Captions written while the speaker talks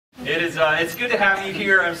It's good to have you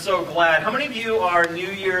here. I'm so glad. How many of you are New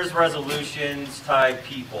Year's resolutions type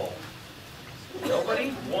people?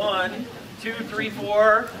 Nobody? 1, 2, 3,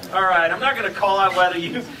 4. All right. I'm not going to call out whether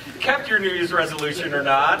you kept your New Year's resolution or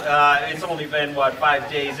not. It's only been, 5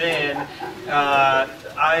 days in.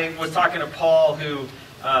 I was talking to Paul, who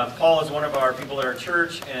Paul is one of our people at our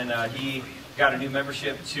church, and he got a new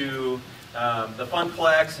membership to the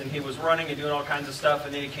Funplex, and he was running and doing all kinds of stuff,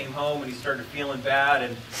 and then he came home and he started feeling bad,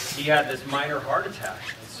 and he had this minor heart attack.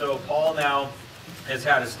 And so Paul now has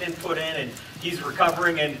had a stent put in, and he's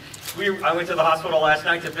recovering, and I went to the hospital last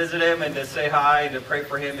night to visit him and to say hi and to pray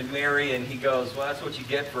for him and Mary, and he goes, well, that's what you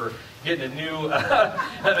get for getting a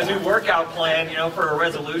new workout plan, for a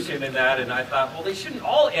resolution and that. And I thought, well, they shouldn't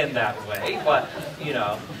all end that way, but,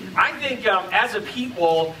 I think as a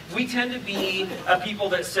people, we tend to be a people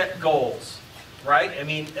that set goals, right? I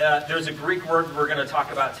mean, there's a Greek word we're going to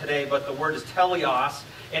talk about today, but the word is teleos,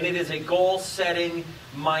 and it is a goal-setting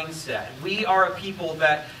mindset. We are a people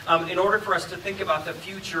that, in order for us to think about the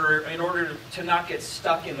future, in order to not get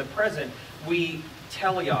stuck in the present, we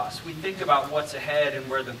teleos. We think about what's ahead and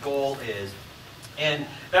where the goal is. And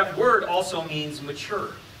that word also means mature.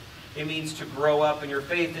 It means to grow up in your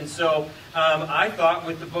faith. And so I thought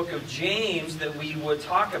with the book of James that we would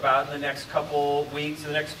talk about in the next couple weeks,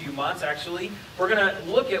 the next few months actually. We're going to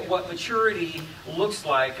look at what maturity looks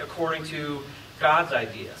like according to God's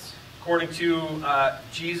ideas, according to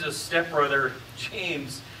Jesus' stepbrother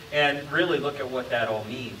James, and really look at what that all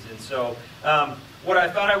means. And so what I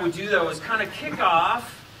thought I would do, though, is kind of kick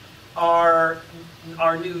off our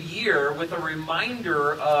new year with a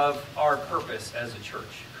reminder of our purpose as a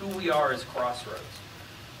church, who we are as Crossroads.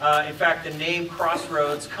 In fact, the name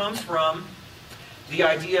Crossroads comes from the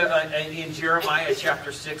idea in Jeremiah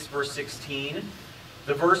chapter 6, verse 16.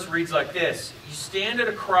 The verse reads like this: you stand at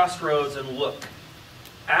a crossroads and look.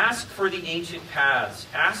 Ask for the ancient paths.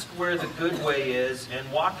 Ask where the good way is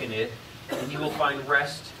and walk in it, and you will find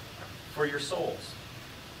rest for your souls.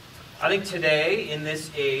 I think today, in this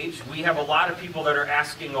age, we have a lot of people that are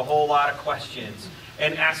asking a whole lot of questions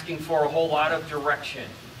and asking for a whole lot of direction.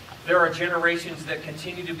 There are generations that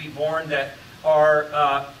continue to be born that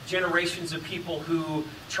are generations of people who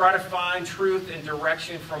try to find truth and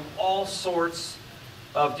direction from all sorts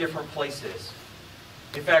of different places.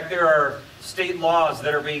 In fact, there are state laws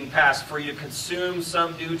that are being passed for you to consume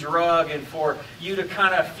some new drug and for you to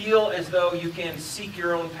kind of feel as though you can seek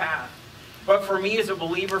your own path. But for me as a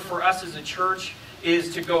believer, for us as a church,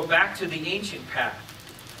 is to go back to the ancient path,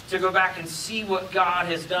 to go back and see what God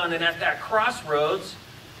has done. And at that crossroads,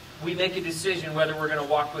 we make a decision whether we're going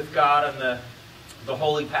to walk with God on the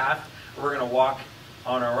holy path or we're going to walk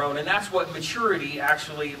on our own. And that's what maturity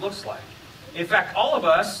actually looks like. In fact, all of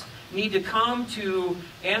us need to come to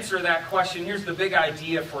answer that question. Here's the big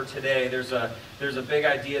idea for today. There's a big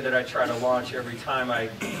idea that I try to launch every time I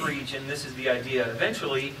preach, and this is the idea.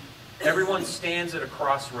 Eventually, everyone stands at a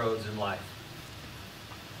crossroads in life.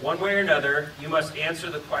 One way or another, you must answer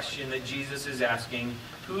the question that Jesus is asking,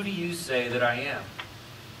 who do you say that I am?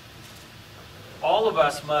 All of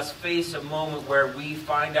us must face a moment where we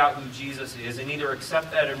find out who Jesus is and either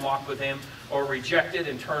accept that and walk with him or reject it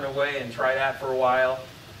and turn away and try that for a while.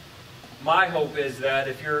 My hope is that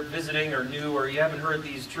if you're visiting or new or you haven't heard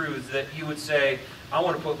these truths, that you would say, I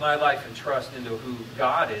want to put my life and trust into who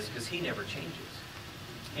God is, because he never changes.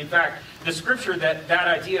 In fact, the scripture that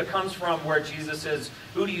idea comes from, where Jesus says,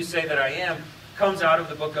 who do you say that I am, comes out of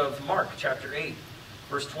the book of Mark, chapter 8,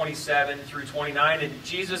 verse 27 through 29. And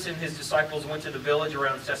Jesus and his disciples went to the village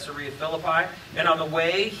around Caesarea Philippi, and on the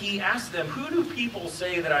way he asked them, who do people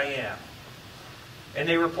say that I am? And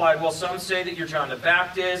they replied, well, some say that you're John the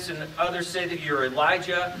Baptist, and others say that you're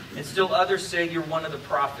Elijah, and still others say you're one of the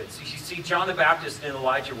prophets. You see, John the Baptist and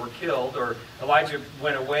Elijah were killed, or Elijah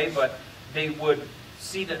went away, but they would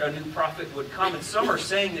see that a new prophet would come. And some are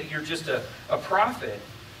saying that you're just a prophet.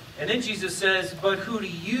 And then Jesus says, but who do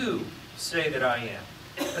you say that I am?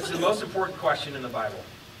 That's the most important question in the Bible.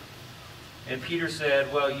 And Peter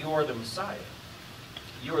said, well, you're the Messiah.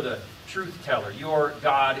 You're the truth teller. You're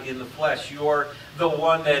God in the flesh. You're the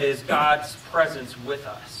one that is God's presence with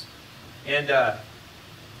us. And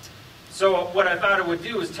so what I thought I would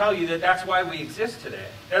do is tell you that that's why we exist today.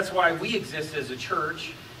 That's why we exist as a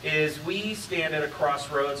church, is we stand at a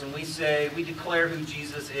crossroads and we declare who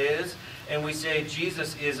Jesus is, and we say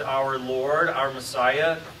Jesus is our Lord, our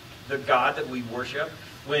Messiah, the God that we worship.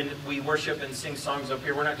 When we worship and sing songs up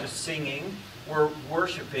here, we're not just singing, we're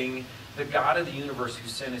worshiping the God of the universe who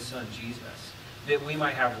sent his son Jesus, that we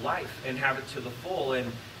might have life and have it to the full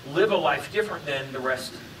and live a life different than the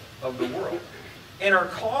rest of the world. And our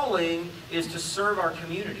calling is to serve our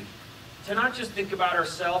community. to not just think about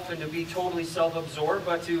ourselves and to be totally self-absorbed,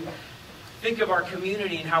 but to think of our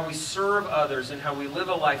community and how we serve others and how we live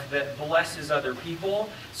a life that blesses other people.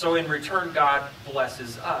 So in return, God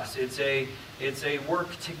blesses us. It's a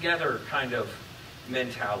work together kind of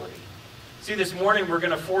mentality. See, this morning we're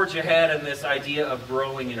going to forge ahead in this idea of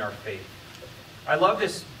growing in our faith. I love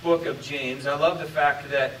this book of James. I love the fact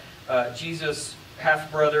that Jesus'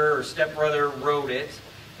 half-brother or stepbrother wrote it.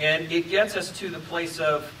 And it gets us to the place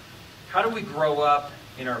of how do we grow up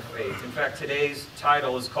in our faith. In fact, today's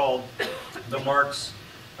title is called The Marks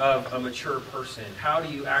of a Mature Person. How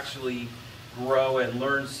do you actually grow and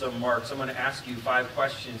learn some marks? I'm going to ask you 5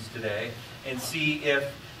 questions today and see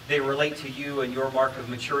if they relate to you and your mark of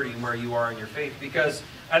maturity and where you are in your faith. Because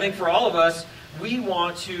I think for all of us, we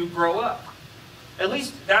want to grow up. At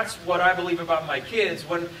least that's what I believe about my kids.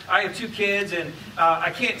 When I have 2 kids, and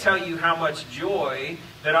I can't tell you how much joy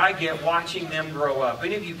that I get watching them grow up.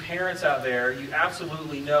 Any of you parents out there, you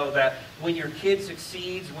absolutely know that when your kid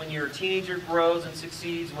succeeds, when your teenager grows and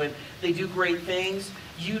succeeds, when they do great things,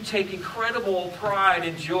 you take incredible pride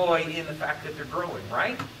and joy in the fact that they're growing,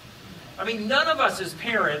 right? I mean, none of us as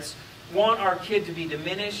parents want our kid to be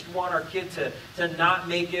diminished, want our kid to not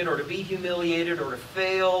make it, or to be humiliated, or to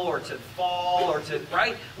fail, or to fall, or to,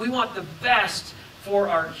 right? We want the best for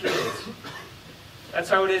our kids. That's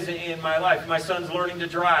how it is in my life. My son's learning to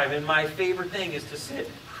drive, and my favorite thing is to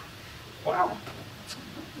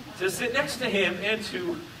sit next to him and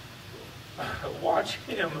to watch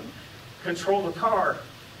him control the car,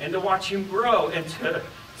 and to watch him grow, and to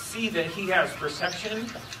see that he has perception,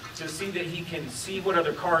 to see that he can see what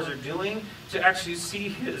other cars are doing, to actually see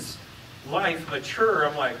his life mature.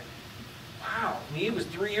 I'm like, wow, he was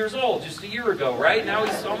 3 years old just a year ago, right? Now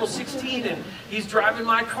he's almost 16 and he's driving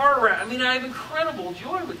my car around. I mean, I have incredible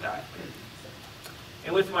joy with that.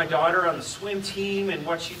 And with my daughter on the swim team and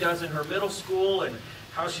what she does in her middle school and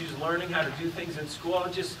how she's learning how to do things in school,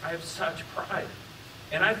 I have such pride.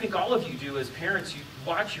 And I think all of you do as parents. You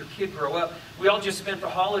watch your kid grow up. We all just spent the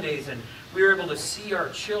holidays and we were able to see our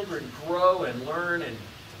children grow and learn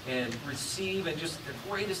and receive. And just the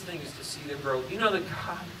greatest thing is to see them grow. You know that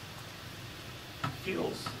God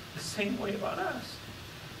feels the same way about us.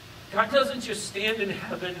 God doesn't just stand in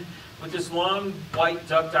heaven with this long white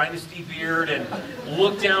Duck Dynasty beard and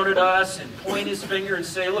look down at us and point his finger and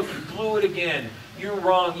say, look, you blew it again. You're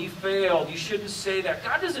wrong. You failed. You shouldn't say that.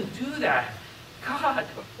 God doesn't do that. God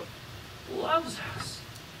loves us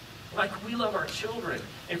like we love our children.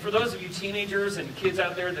 And for those of you teenagers and kids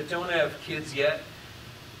out there that don't have kids yet,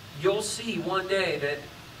 you'll see one day that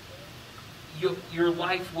your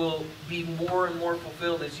life will be more and more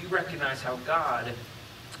fulfilled as you recognize how God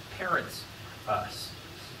parents us,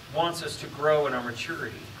 wants us to grow in our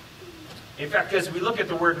maturity. In fact, as we look at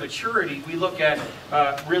the word maturity, we look at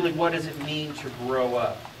really what does it mean to grow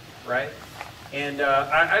up, right? And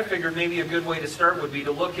I figured maybe a good way to start would be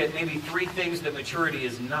to look at maybe 3 things that maturity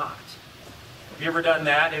is not. Have you ever done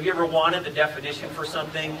that? Have you ever wanted the definition for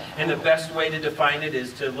something, and the best way to define it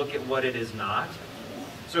is to look at what it is not?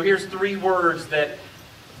 So here's 3 words that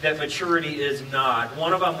maturity is not.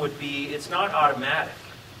 One of them would be, it's not automatic.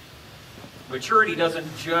 Maturity doesn't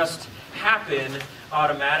just happen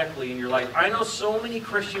automatically in your life. I know so many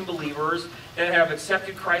Christian believers that have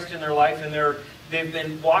accepted Christ in their life, and they've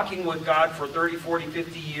been walking with God for 30, 40,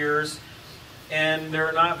 50 years, and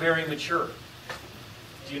they're not very mature.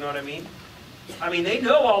 Do you know what I mean? I mean, they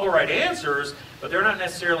know all the right answers, but they're not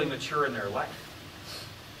necessarily mature in their life.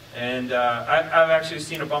 And I've actually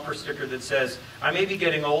seen a bumper sticker that says, I may be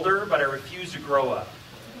getting older, but I refuse to grow up.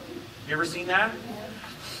 You ever seen that?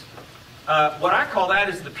 What I call that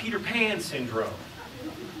is the Peter Pan syndrome.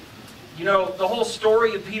 You know, the whole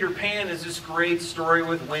story of Peter Pan is this great story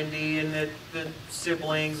with Wendy and the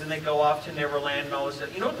siblings, and they go off to Neverland and all this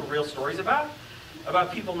stuff. You know what the real story's about?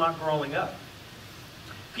 About people not growing up.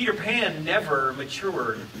 Peter Pan never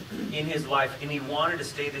matured in his life, and he wanted to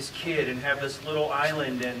stay this kid and have this little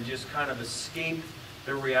island and just kind of escape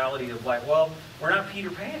the reality of life. Well, we're not Peter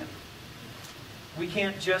Pan. We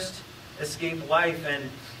can't just escape life. And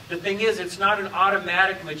the thing is, it's not an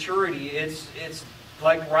automatic maturity. It's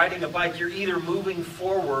like riding a bike. You're either moving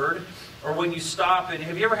forward, or when you stop, and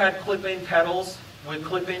have you ever had clip-in pedals with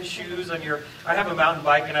clip-in shoes on your... I have a mountain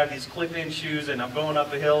bike and I have these clip-in shoes, and I'm going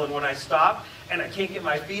up a hill, and when I stop and I can't get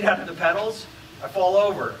my feet out of the pedals, I fall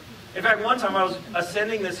over. In fact, one time I was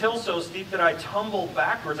ascending this hill so steep that I tumbled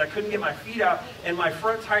backwards. I couldn't get my feet out, and my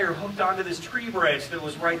front tire hooked onto this tree branch that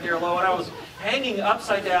was right there low, and I was hanging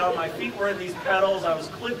upside down. My feet were in these pedals. I was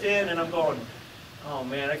clipped in, and I'm going, oh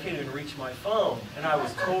man, I can't even reach my phone. And I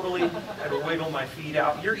was totally, I had to wiggle my feet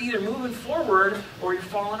out. You're either moving forward or you're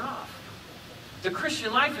falling off. The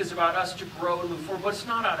Christian life is about us to grow and move forward, but it's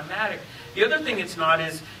not automatic. The other thing it's not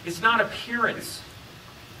is, it's not appearance.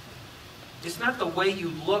 It's not the way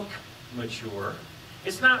you look mature.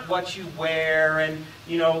 It's not what you wear and,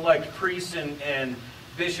 like priests and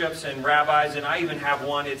bishops and rabbis, and I even have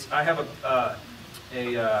one. I have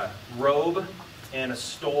a robe and a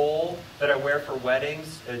stole that I wear for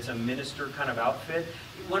weddings. It's a minister kind of outfit.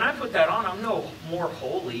 When I put that on, I'm no more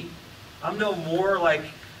holy. I'm no more like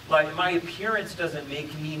my appearance doesn't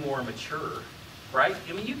make me more mature, right?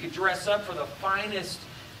 I mean, you could dress up for the finest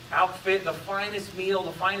outfit, the finest meal,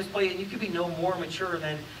 the finest plate, and you could be no more mature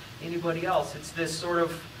than anybody else. It's this sort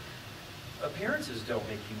of appearances don't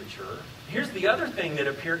make you mature. Here's the other thing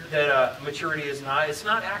that maturity is not. It's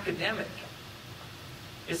not academic.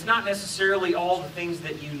 It's not necessarily all the things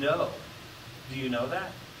that you know. Do you know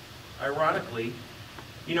that? Ironically,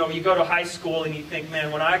 you go to high school and you think,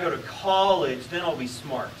 man, when I go to college, then I'll be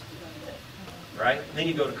smart. Right? And then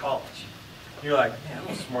you go to college. And you're like, man,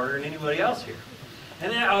 I'm smarter than anybody else here.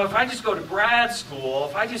 And then if I just go to grad school,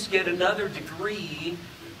 if I just get another degree,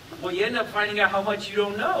 well, you end up finding out how much you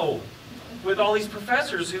don't know with all these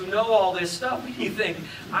professors who know all this stuff. And you think,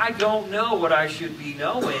 I don't know what I should be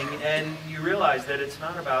knowing. And you realize that it's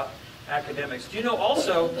not about academics. Do you know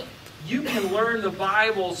also, you can learn the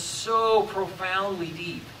Bible so profoundly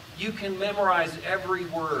deep. You can memorize every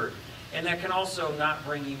word. And that can also not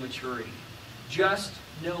bring you maturity. Just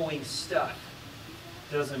knowing stuff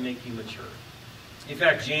doesn't make you mature. In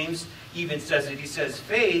fact, James even says it. He says,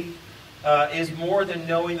 faith is more than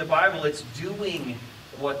knowing the Bible. It's doing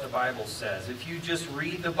what the Bible says. If you just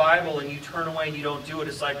read the Bible and you turn away and you don't do it,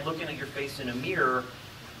 it's like looking at your face in a mirror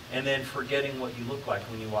and then forgetting what you look like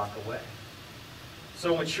when you walk away.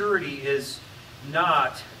 So maturity is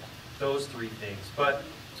not those three things. But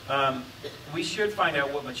we should find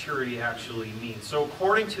out what maturity actually means. So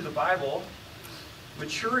according to the Bible,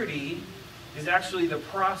 maturity is actually the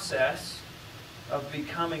process of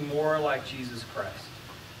becoming more like Jesus Christ.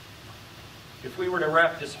 If we were to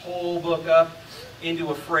wrap this whole book up into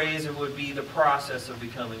a phrase, it would be the process of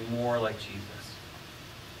becoming more like Jesus.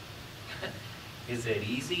 Is it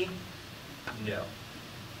easy? No.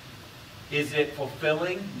 Is it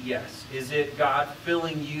fulfilling? Yes. Is it God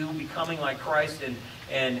filling you, becoming like Christ,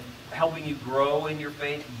 and helping you grow in your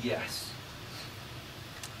faith? Yes.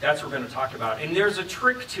 That's what we're going to talk about. And there's a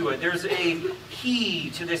trick to it. There's a key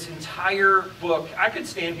to this entire book. I could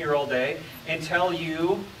stand here all day and tell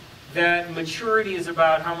you that maturity is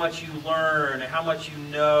about how much you learn, and how much you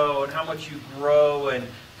know, and how much you grow and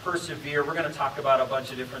persevere. We're going to talk about a bunch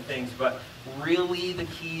of different things, but really the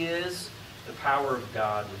key is the power of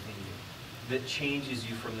God within you that changes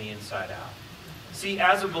you from the inside out. See,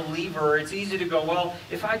 as a believer, it's easy to go, well,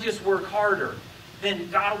 if I just work harder, then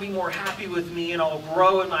God will be more happy with me and I'll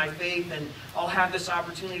grow in my faith and I'll have this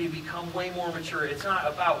opportunity to become way more mature. It's not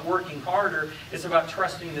about working harder. It's about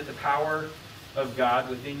trusting that the power of God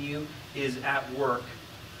within you is at work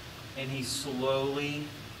and He slowly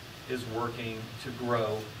is working to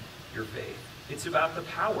grow your faith. It's about the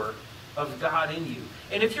power of God in you.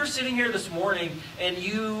 And if you're sitting here this morning and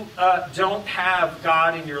you don't have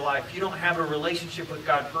God in your life, you don't have a relationship with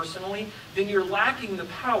God personally, then you're lacking the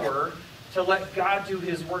power to let God do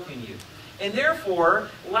His work in you. And therefore,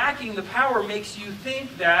 lacking the power makes you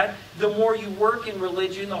think that the more you work in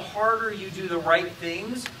religion, the harder you do the right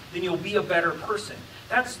things, then you'll be a better person.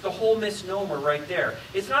 That's the whole misnomer right there.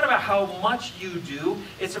 It's not about how much you do,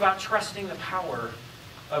 it's about trusting the power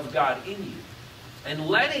of God in you. And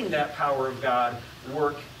letting that power of God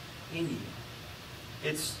work in you.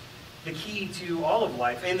 It's the key to all of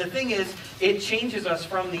life. And the thing is, it changes us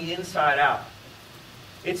from the inside out.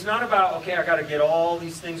 It's not about, okay, I got to get all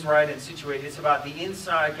these things right and situated. It's about the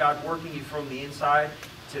inside, God working you from the inside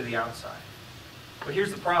to the outside. But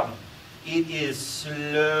here's the problem. It is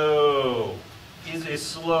slow. It is a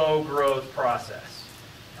slow growth process.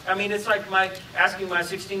 I mean, it's like asking my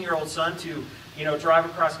 16-year-old son to, drive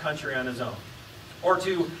across country on his own. Or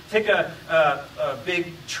to take a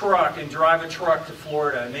big truck and drive a truck to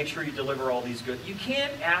Florida and make sure you deliver all these goods. You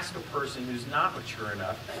can't ask a person who's not mature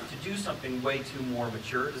enough to do something way too more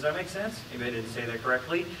mature. Does that make sense? Maybe I didn't say that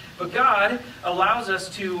correctly. But God allows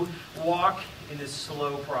us to walk in this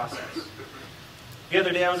slow process. The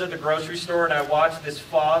other day I was at the grocery store and I watched this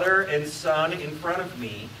father and son in front of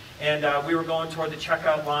me. And we were going toward the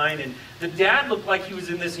checkout line, and the dad looked like he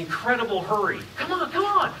was in this incredible hurry. Come on,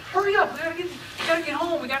 hurry up. We gotta get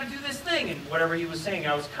home. We gotta do this thing. And whatever he was saying,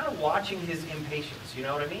 I was kind of watching his impatience. You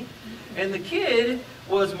know what I mean? And the kid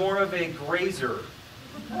was more of a grazer,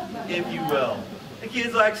 if you will. The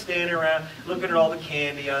kid's like standing around, looking at all the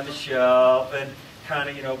candy on the shelf, and kind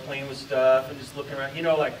of, playing with stuff and just looking around,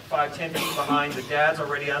 like 5, 10 feet behind. The dad's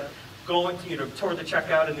already out going, toward the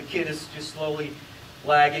checkout, and the kid is just slowly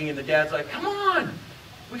lagging, and the dad's like, come on,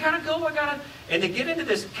 we gotta go, and they get into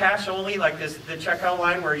this cash only, like the checkout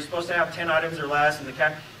line where you're supposed to have 10 items or less,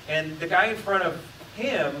 and the guy in front of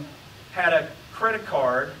him had a credit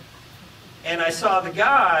card, and I saw the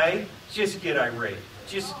guy just get irate,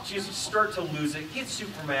 just start to lose it, get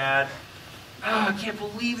super mad. I can't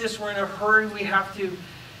believe this, we're in a hurry, we have to,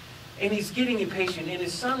 and he's getting impatient, and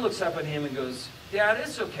his son looks up at him and goes, Dad,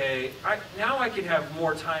 it's okay, now I can have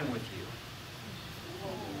more time with you.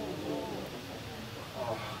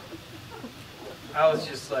 Oh. I was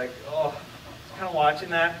just like, kind of watching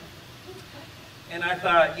that, and I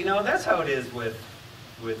thought, that's how it is with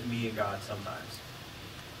me and God sometimes.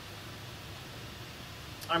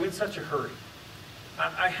 I'm in such a hurry.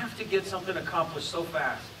 I have to get something accomplished so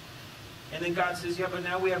fast. And then God says, yeah, but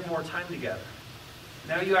now we have more time together.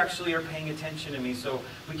 Now you actually are paying attention to me, so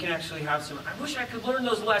we can actually have some... I wish I could learn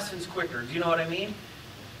those lessons quicker. Do you know what I mean?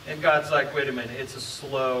 And God's like, wait a minute, it's a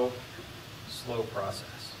slow process.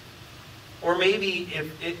 Or maybe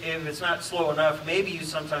if it's not slow enough, maybe you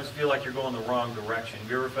sometimes feel like you're going the wrong direction. Have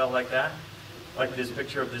you ever felt like that? Like this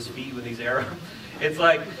picture of this feet with these arrows? It's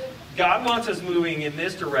like God wants us moving in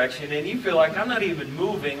this direction, and you feel like I'm not even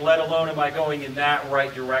moving, let alone am I going in that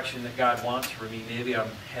right direction that God wants for me. Maybe I'm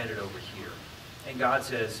headed over here. And God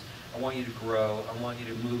says, I want you to grow. I want you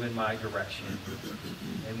to move in my direction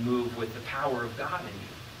and move with the power of God in you.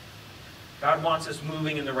 God wants us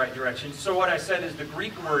moving in the right direction. So what I said is the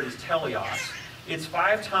Greek word is teleos. It's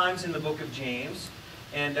 5 times in the book of James.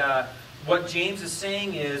 And what James is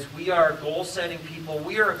saying is we are goal-setting people.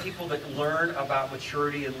 We are a people that learn about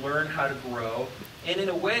maturity and learn how to grow. And in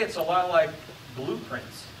a way, it's a lot like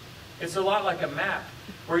blueprints. It's a lot like a map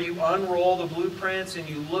where you unroll the blueprints and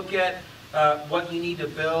you look at what you need to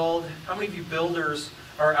build. How many of you builders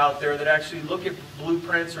are out there that actually look at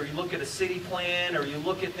blueprints, or you look at a city plan, or you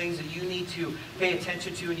look at things that you need to pay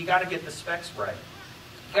attention to, and you got to get the specs right.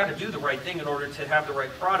 You got to do the right thing in order to have the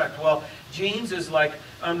right product. Well, James is like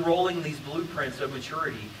unrolling these blueprints of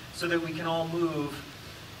maturity so that we can all move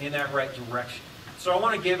in that right direction. So I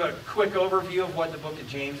want to give a quick overview of what the book of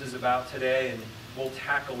James is about today, and we'll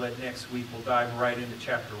tackle it next week. We'll dive right into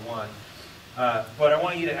chapter 1. But I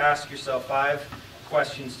want you to ask yourself 5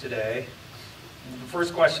 questions today. The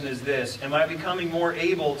first question is this: am I becoming more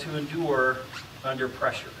able to endure under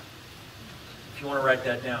pressure? If you want to write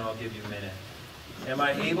that down, I'll give you a minute. Am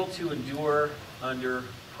I able to endure under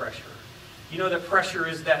pressure? You know that pressure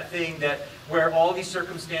is that thing that where all these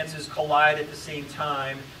circumstances collide at the same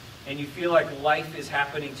time, and you feel like life is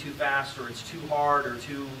happening too fast, or it's too hard, or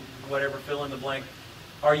too whatever, fill in the blank.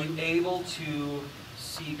 Are you able to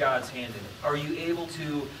see God's hand in it? Are you able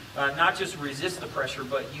to not just resist the pressure,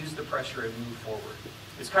 but use the pressure and move forward?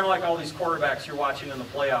 It's kind of like all these quarterbacks you're watching in the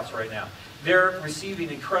playoffs right now. They're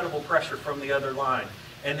receiving incredible pressure from the other line,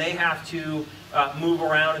 and they have to move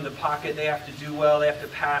around in the pocket. They have to do well. They have to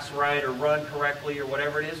pass right or run correctly or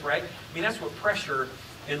whatever it is, right? I mean, that's what pressure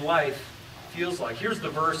in life feels like. Here's the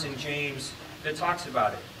verse in James that talks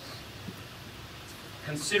about it.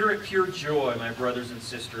 Consider it pure joy, my brothers and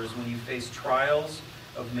sisters, when you face trials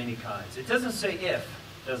of many kinds. It doesn't say if,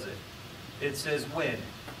 does it? It says when.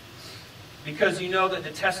 Because you know that the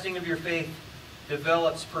testing of your faith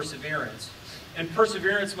develops perseverance. And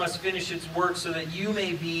perseverance must finish its work so that you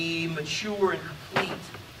may be mature and complete,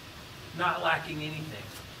 not lacking anything.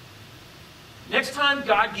 Next time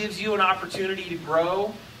God gives you an opportunity to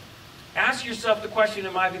grow, ask yourself the question,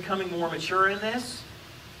 am I becoming more mature in this?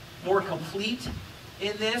 More complete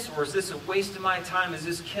in this? Or is this a waste of my time? Is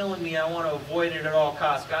this killing me? I want to avoid it at all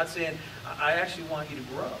costs. God's saying, I actually want you to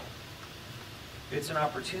grow. It's an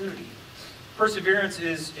opportunity. Perseverance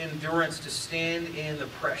is endurance to stand in the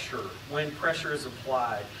pressure when pressure is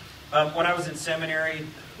applied. When I was in seminary,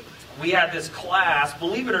 we had this class.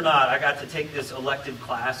 Believe it or not, I got to take this elective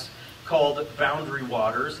class called Boundary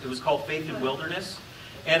Waters. It was called Faith in Wilderness.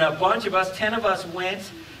 And a bunch of us, 10 of us,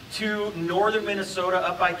 went to northern Minnesota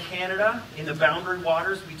up by Canada in the boundary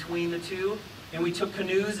waters between the two. And we took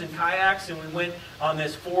canoes and kayaks and we went on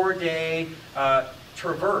this 4-day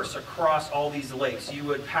traverse across all these lakes. You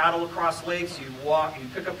would paddle across lakes, you'd walk,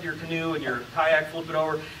 you'd pick up your canoe and your kayak, flip it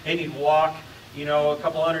over, and you'd walk, a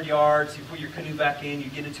couple hundred yards, you put your canoe back in, you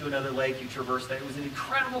get into another lake, you traverse that. It was an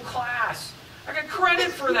incredible class. I got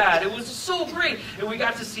credit for that. It was so great. And we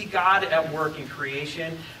got to see God at work in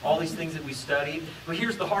creation, all these things that we studied. But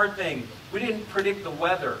here's the hard thing. We didn't predict the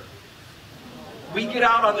weather. We get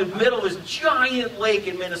out on the middle of this giant lake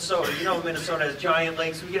in Minnesota. You know Minnesota has giant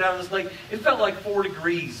lakes. We get out of this lake. It felt like 4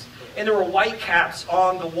 degrees. and there were white caps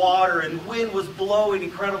on the water, and wind was blowing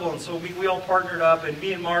incredible. And so we all partnered up, and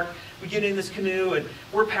me and Mark, we get in this canoe, and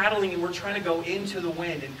we're paddling, and we're trying to go into the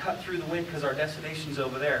wind and cut through the wind because our destination's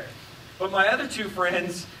over there. But my other two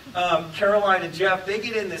friends, Caroline and Jeff, they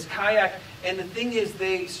get in this kayak, and the thing is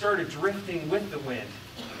they started drifting with the wind,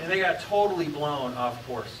 and they got totally blown off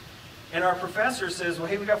course. And our professor says, well,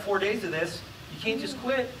 hey, we got 4 days of this. You can't just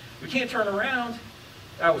quit. We can't turn around.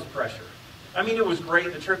 That was pressure. I mean, it was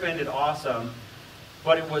great. The trip ended awesome.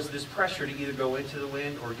 But it was this pressure to either go into the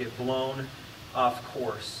wind or get blown off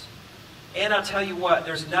course. And I'll tell you what,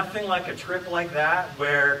 there's nothing like a trip like that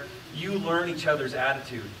where you learn each other's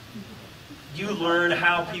attitude. You learn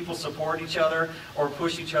how people support each other or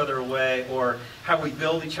push each other away, or how we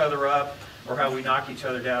build each other up, or how we knock each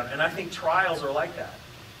other down. And I think trials are like that.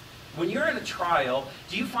 When you're in a trial,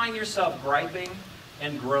 do you find yourself griping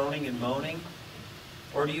and groaning and moaning?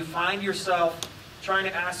 Or do you find yourself trying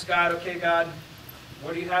to ask God, okay, God,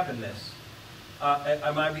 what do you have in this?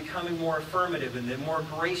 Am I becoming more affirmative and then more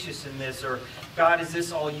gracious in this? Or, God, is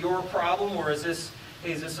this all your problem? Or is this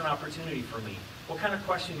an opportunity for me? What kind of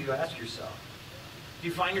question do you ask yourself? Do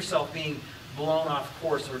you find yourself being blown off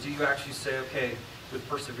course? Or do you actually say, okay, with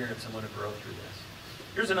perseverance, I'm going to grow through this?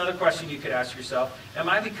 Here's another question you could ask yourself. Am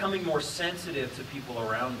I becoming more sensitive to people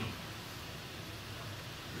around me?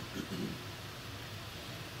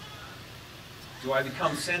 Do I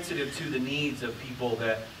become sensitive to the needs of people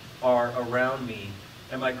that are around me?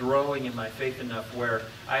 Am I growing in my faith enough where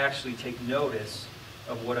I actually take notice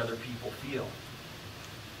of what other people feel?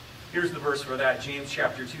 Here's the verse for that. James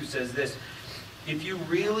chapter 2 says this: if you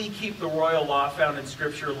really keep the royal law found in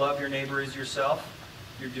Scripture, love your neighbor as yourself,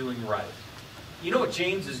 you're doing right. You know what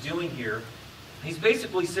James is doing here? He's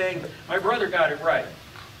basically saying, my brother got it right.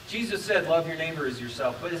 Jesus said, love your neighbor as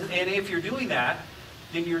yourself. And if you're doing that,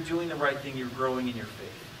 then you're doing the right thing. You're growing in your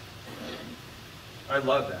faith. I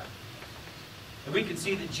love that. And we can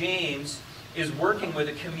see that James is working with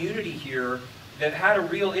a community here that had a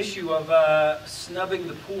real issue of snubbing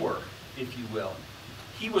the poor, if you will.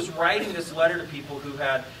 He was writing this letter to people who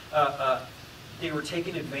had, they were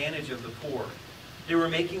taking advantage of the poor. They were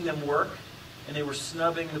making them work, and they were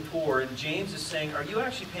snubbing the poor. And James is saying, are you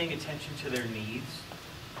actually paying attention to their needs?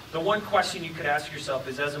 The one question you could ask yourself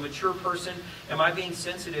is, as a mature person, am I being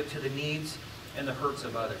sensitive to the needs and the hurts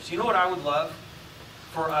of others? You know what I would love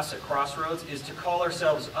for us at Crossroads is to call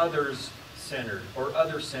ourselves others-centered or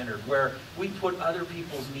other-centered, where we put other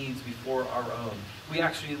people's needs before our own. We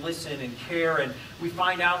actually listen and care, and we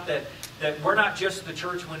find out that we're not just the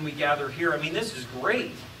church when we gather here. I mean, this is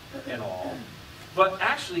great and all, but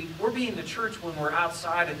actually we're being the church when we're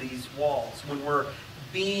outside of these walls, when we're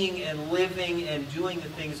being and living and doing the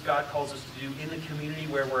things God calls us to do in the community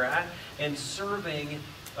where we're at, and serving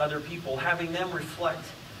other people, having them reflect,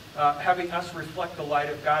 having us reflect the light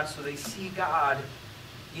of God so they see God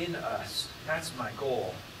in us. That's my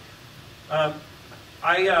goal.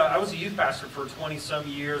 I was a youth pastor for 20-some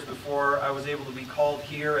years before I was able to be called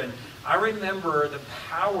here, and I remember the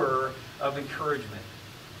power of encouragement.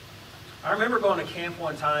 I remember going to camp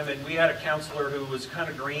one time, and we had a counselor who was kind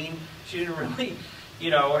of green. She didn't really,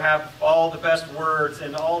 have all the best words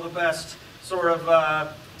and all the best sort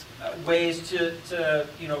of ways to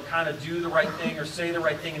kind of do the right thing or say the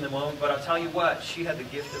right thing in the moment. But I'll tell you what, she had the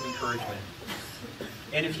gift of encouragement.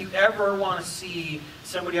 And if you ever want to see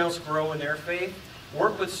somebody else grow in their faith,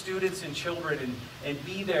 work with students and children and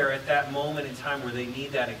be there at that moment in time where they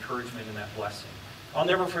need that encouragement and that blessing. I'll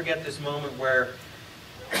never forget this moment where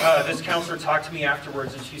this counselor talked to me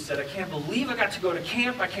afterwards, and she said, I can't believe I got to go to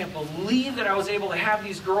camp. I can't believe that I was able to have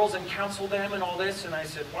these girls and counsel them and all this. And I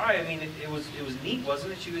said, why? I mean, it was neat,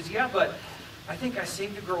 wasn't it? She goes, yeah, but I think I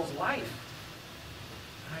saved a girl's life.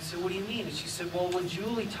 And I said, what do you mean? And she said, well, when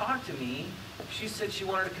Julie talked to me, she said she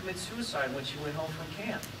wanted to commit suicide when she went home from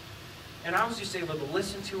camp. And I was just able to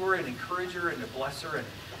listen to her and encourage her and to bless her. And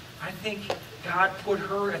I think God put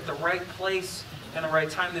her at the right place and the right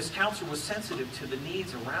time. This counselor was sensitive to the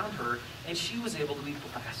needs around her, and she was able to be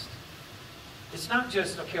blessed. It's not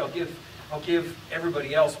just, okay, I'll give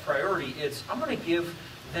everybody else priority. It's, I'm going to give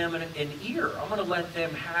them an ear. I'm going to let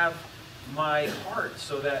them have my heart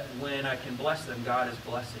so that when I can bless them, God is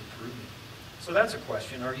blessing through me. So that's a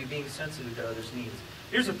question. Are you being sensitive to others' needs?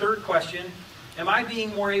 Here's a third question. Am I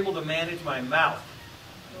being more able to manage my mouth?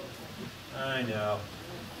 I know.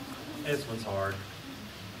 This one's hard.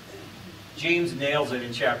 James nails it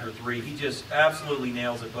in chapter 3. He just absolutely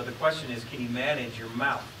nails it. But the question is, can you manage your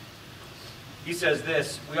mouth? He says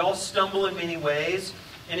this, we all stumble in many ways,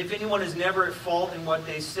 and if anyone is never at fault in what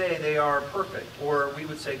they say, they are perfect, or we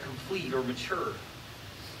would say complete or mature,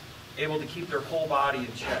 able to keep their whole body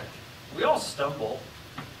in check. We all stumble.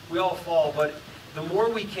 We all fall. But the more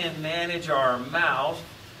we can manage our mouth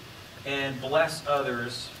and bless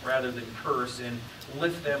others rather than curse and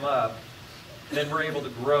lift them up, then we're able to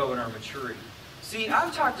grow in our maturity. See,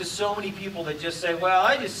 I've talked to so many people that just say, well,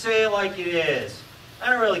 I just say it like it is. I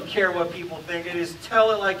don't really care what people think. I just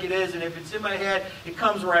tell it like it is, and if it's in my head, it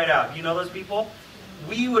comes right out. You know those people?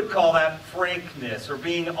 We would call that frankness, or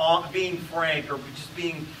being frank, or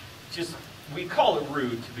we call it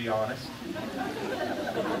rude, to be honest.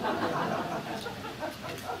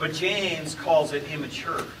 But James calls it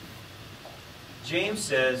immature. James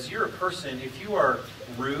says, you're a person, if you are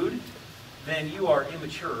rude, then you are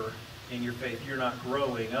immature in your faith. You're not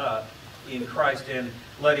growing up in Christ and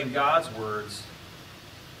letting God's words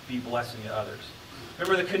be blessing to others.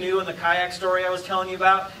 Remember the canoe and the kayak story I was telling you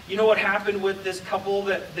about? You know what happened with this couple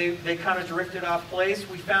that they kind of drifted off place?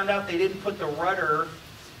 We found out they didn't put the rudder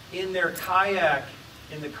in their kayak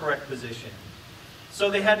in the correct position. So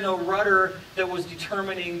they had no rudder that was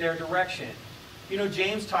determining their direction. You know,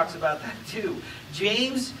 James talks about that too.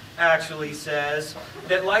 James actually says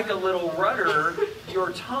that like a little rudder,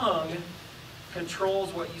 your tongue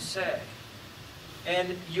controls what you say.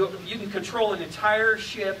 And you can control an entire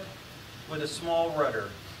ship with a small rudder.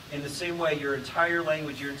 In the same way, your entire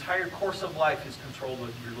language, your entire course of life is controlled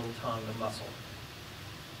with your little tongue, the muscle.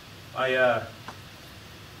 I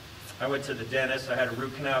went to the dentist. I had a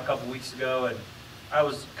root canal a couple weeks ago, and I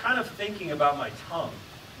was kind of thinking about my tongue.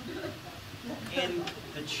 In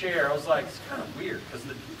the chair, I was like, it's kind of weird, because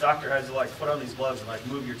the doctor has to like put on these gloves and like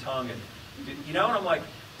move your tongue, and you know, and I'm like,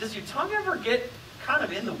 does your tongue ever get kind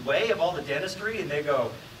of in the way of all the dentistry? And they go,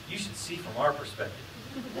 you should see from our perspective.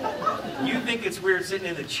 You think it's weird sitting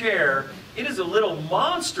in the chair. It is a little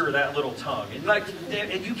monster, that little tongue.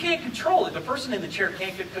 And you can't control it. The person in the chair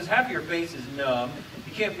can't, because half of your face is numb.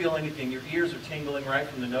 You can't feel anything. Your ears are tingling right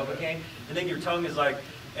from the Novocaine. And then your tongue is like,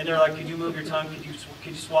 and they're like, could you move your tongue? Could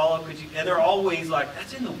you swallow? And they're always like,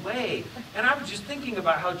 that's in the way. And I was just thinking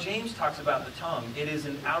about how James talks about the tongue. It is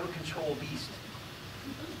an out-of-control beast.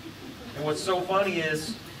 And what's so funny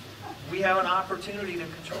is we have an opportunity to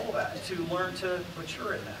control that, to learn to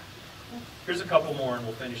mature in that. Here's a couple more and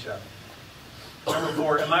we'll finish up. Number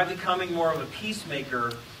 4, am I becoming more of a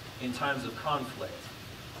peacemaker in times of conflict?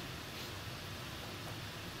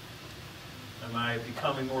 Am I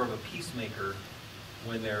becoming more of a peacemaker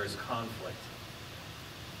when there is conflict?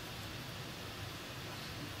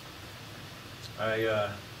 I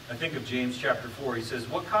think of James chapter 4. He says,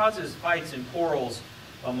 what causes fights and quarrels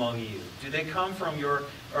among you? Do they come from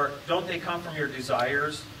don't they come from your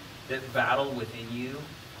desires that battle within you?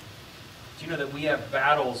 Do you know that we have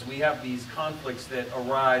battles, we have these conflicts that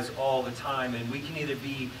arise all the time, and we can either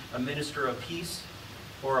be a minister of peace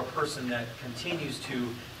or a person that continues to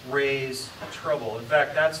raise trouble. In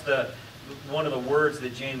fact, that's one of the words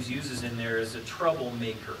that James uses in there is a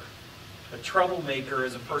troublemaker. A troublemaker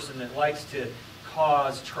is a person that likes to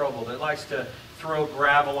cause trouble, that likes to throw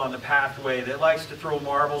gravel on the pathway, that likes to throw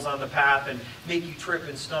marbles on the path and make you trip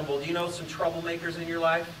and stumble. Do you know some troublemakers in your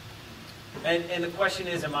life? And the question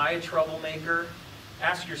is, am I a troublemaker?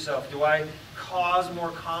 Ask yourself, do I cause more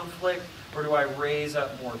conflict or do I raise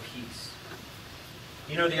up more peace?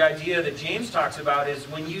 You know, the idea that James talks about is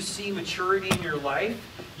when you see maturity in your life,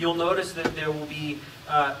 you'll notice that there will be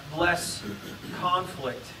less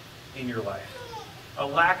conflict in your life, a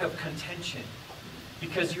lack of contention,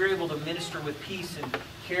 because you're able to minister with peace and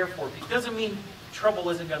care for people. It doesn't mean trouble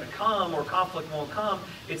isn't going to come or conflict won't come.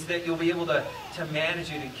 It's that you'll be able to manage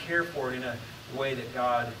it and care for it in a way that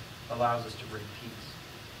God allows us to bring peace.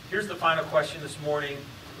 Here's the final question this morning.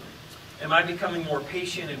 Am I becoming more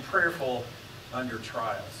patient and prayerful under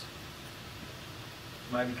trials?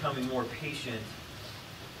 Am I becoming more patient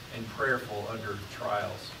and prayerful under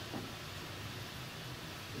trials?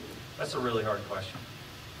 That's a really hard question.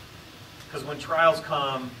 Because when trials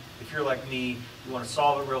come, if you're like me, you want to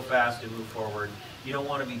solve it real fast and move forward. You don't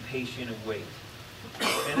want to be patient and wait.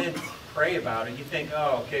 And then pray about it. You think,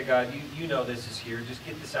 oh, okay, God, you know this is here. Just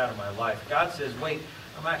get this out of my life. God says, wait,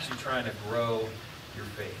 I'm actually trying to grow your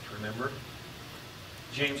faith. Remember?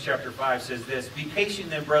 James chapter 5 says this, be patient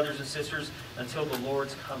then, brothers and sisters, until the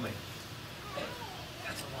Lord's coming.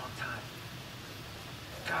 That's a long time.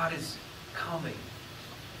 God is coming.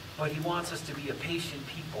 But he wants us to be a patient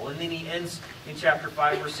people. And then he ends in chapter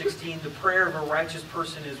 5, verse 16, the prayer of a righteous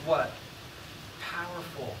person is what?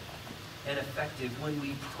 Powerful and effective. When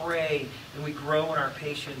we pray and we grow in our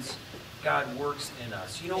patience, God works in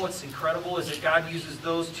us. You know what's incredible is that God uses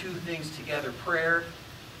those two things together, prayer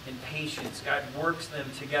and patience. God works them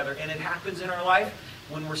together. And it happens in our life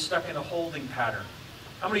when we're stuck in a holding pattern.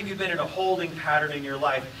 How many of you have been in a holding pattern in your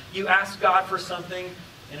life? You ask God for something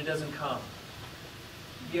and it doesn't come.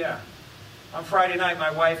 Yeah. On Friday night,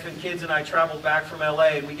 my wife and kids and I traveled back from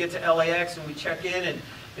LA, and we get to LAX and we check in, and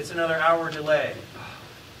it's another hour delay.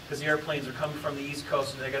 Because the airplanes are coming from the East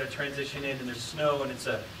Coast and they got to transition in, and there's snow, and it's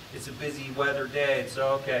a busy weather day. And so,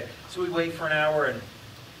 okay. So we wait for an hour, and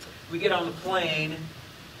we get on the plane,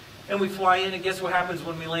 and we fly in, and guess what happens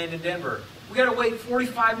when we land in Denver? We got to wait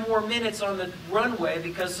 45 more minutes on the runway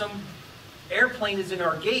because some airplane is in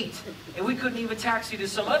our gate, and we couldn't even taxi to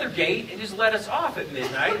some other gate and just let us off at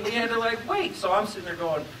midnight. And we had to wait. So I'm sitting there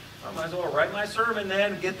going, I might as well write my sermon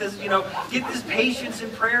then, get this, get this patience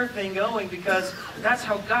and prayer thing going, because that's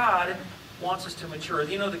how God wants us to mature.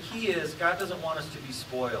 The key is God doesn't want us to be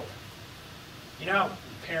spoiled. You know how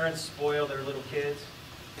parents spoil their little kids?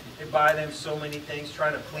 They buy them so many things,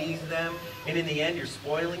 trying to please them, and in the end you're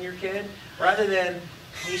spoiling your kid, rather than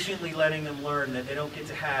patiently letting them learn that they don't get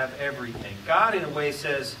to have everything. God, in a way,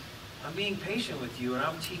 says, I'm being patient with you, and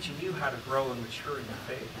I'm teaching you how to grow and mature in your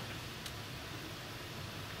faith.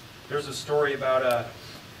 There's a story about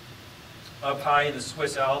up high in the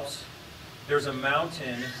Swiss Alps, there's a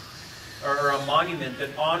mountain, or a monument that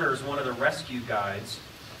honors one of the rescue guides.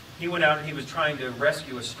 He went out and he was trying to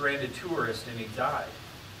rescue a stranded tourist, and he died.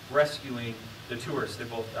 Rescuing the tourists, they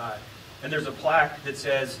both died. And there's a plaque that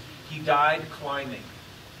says, he died climbing.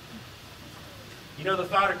 The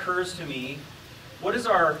thought occurs to me, what is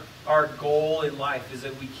our goal in life? Is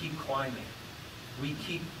that we keep climbing. We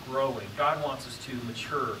keep growing. God wants us to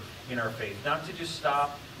mature in our faith. Not to just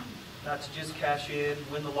stop, not to just cash in,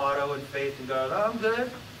 win the lotto in faith and go, oh, I'm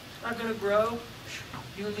good. I'm not going to grow.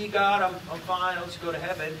 You and me, God, I'm fine. I'll just go to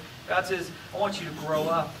heaven. God says, I want you to grow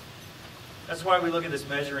up. That's why we look at this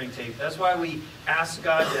measuring tape. That's why we ask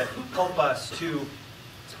God to help us to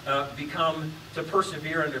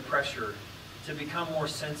persevere under pressure, to become more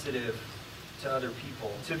sensitive to other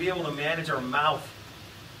people, to be able to manage our mouth,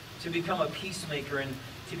 to become a peacemaker, and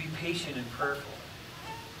to be patient and prayerful.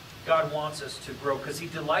 God wants us to grow because He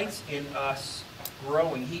delights in us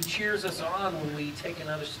growing. He cheers us on when we take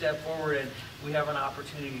another step forward and we have an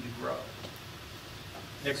opportunity to grow.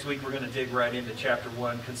 Next week, we're going to dig right into chapter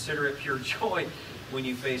 1. Consider it pure joy when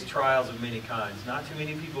you face trials of many kinds. Not too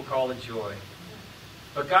many people call it joy.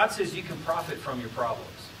 But God says you can profit from your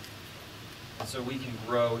problems. And so we can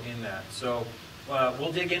grow in that. So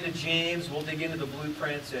we'll dig into James, we'll dig into the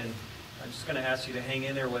blueprints, and I'm just going to ask you to hang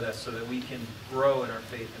in there with us so that we can grow in our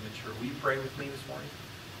faith and mature. Will you pray with me this morning?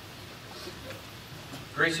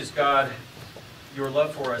 Gracious God, your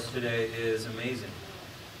love for us today is amazing.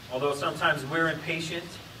 Although sometimes we're impatient,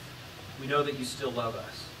 we know that you still love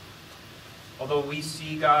us. Although we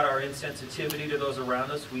see, God, our insensitivity to those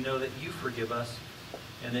around us, we know that you forgive us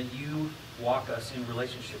and that you walk us in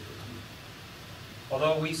relationship with you.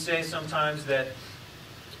 Although we say sometimes that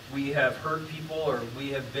we have hurt people or we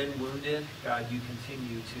have been wounded, God, you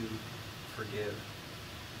continue to forgive.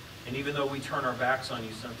 And even though we turn our backs on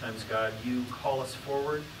you sometimes, God, you call us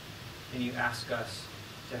forward and you ask us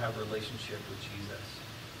to have a relationship with Jesus.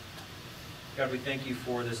 God, we thank you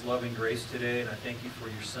for this loving grace today, and I thank you for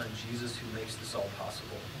your Son, Jesus, who makes this all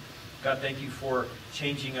possible. God, thank you for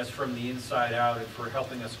changing us from the inside out and for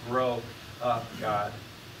helping us grow up, God.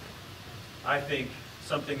 I think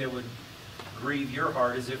something that would grieve your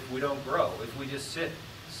heart is if we don't grow, if we just sit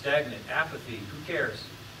stagnant, apathy, who cares?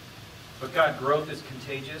 But God, growth is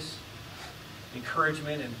contagious.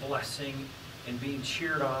 Encouragement and blessing and being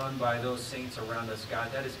cheered on by those saints around us,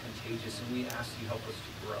 God, that is contagious, and we ask you help us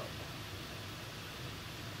to grow.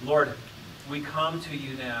 Lord, we come to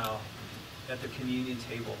you now at the communion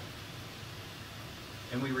table,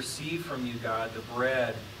 and we receive from you, God, the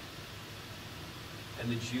bread and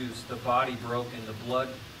the juice, the body broken, the blood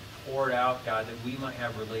poured out, God, that we might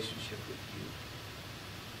have a relationship with you.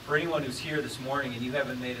 For anyone who's here this morning and you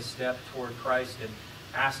haven't made a step toward Christ and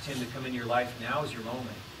asked him to come in your life, now is your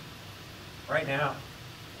moment. Right now,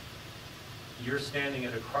 you're standing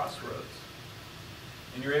at a crossroads.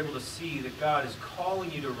 And you're able to see that God is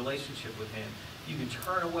calling you to a relationship with him. You can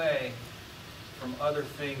turn away from other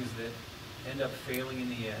things that end up failing in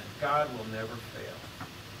the end. God will never fail.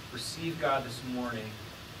 Receive God this morning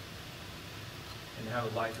and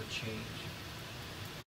have a life of change.